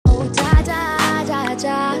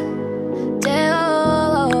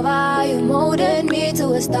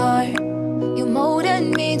a star. You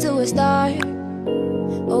molded me to a star.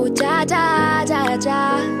 Oh, ja, ja, ja,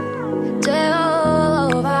 ja.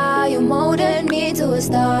 Jehovah, you molded me to a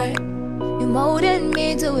star. You molded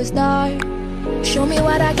me to a star. Show me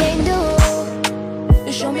what I can do.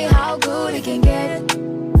 You show me how good it can get.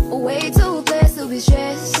 Way too blessed to be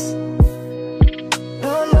stressed.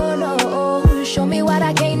 No, no, no. Show me what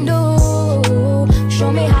I can do.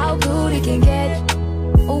 Show me how good it can get.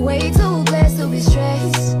 Way too blessed to be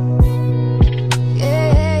stressed.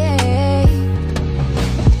 Yeah.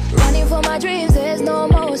 Running for my dreams, there's no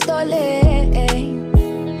more stalling.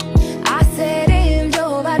 I said him,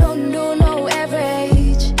 Job, I don't do no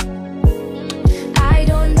average. I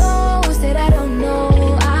don't know, said I don't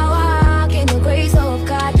know. I walk in the grace of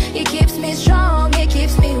God. It keeps me strong, it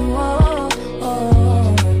keeps me warm.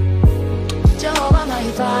 Jehovah my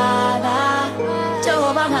Father,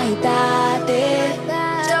 Jehovah my Daddy,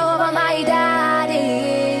 Jehovah my Daddy.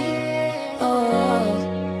 Oh,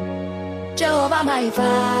 Jehovah my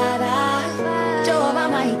Father.